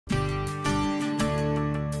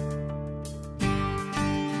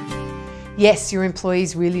Yes, your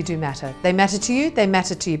employees really do matter. They matter to you, they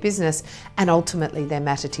matter to your business, and ultimately they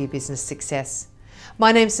matter to your business success.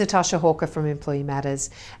 My name's Natasha Hawker from Employee Matters,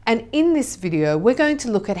 and in this video we're going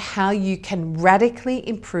to look at how you can radically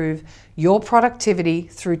improve your productivity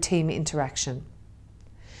through team interaction.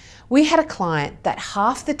 We had a client that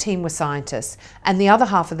half the team were scientists and the other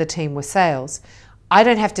half of the team were sales. I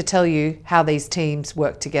don't have to tell you how these teams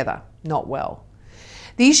work together, not well.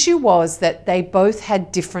 The issue was that they both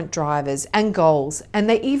had different drivers and goals, and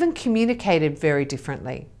they even communicated very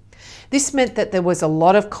differently. This meant that there was a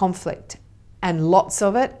lot of conflict, and lots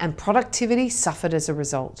of it, and productivity suffered as a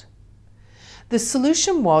result. The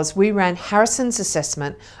solution was we ran Harrison's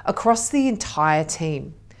assessment across the entire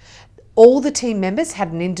team. All the team members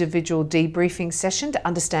had an individual debriefing session to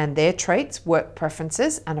understand their traits, work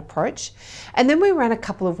preferences, and approach. And then we ran a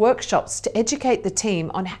couple of workshops to educate the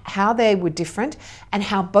team on how they were different and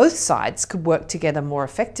how both sides could work together more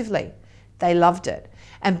effectively. They loved it.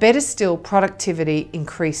 And better still, productivity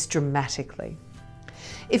increased dramatically.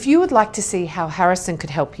 If you would like to see how Harrison could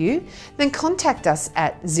help you, then contact us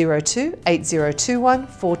at 02 8021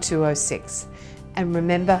 4206. And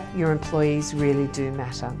remember, your employees really do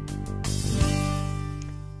matter.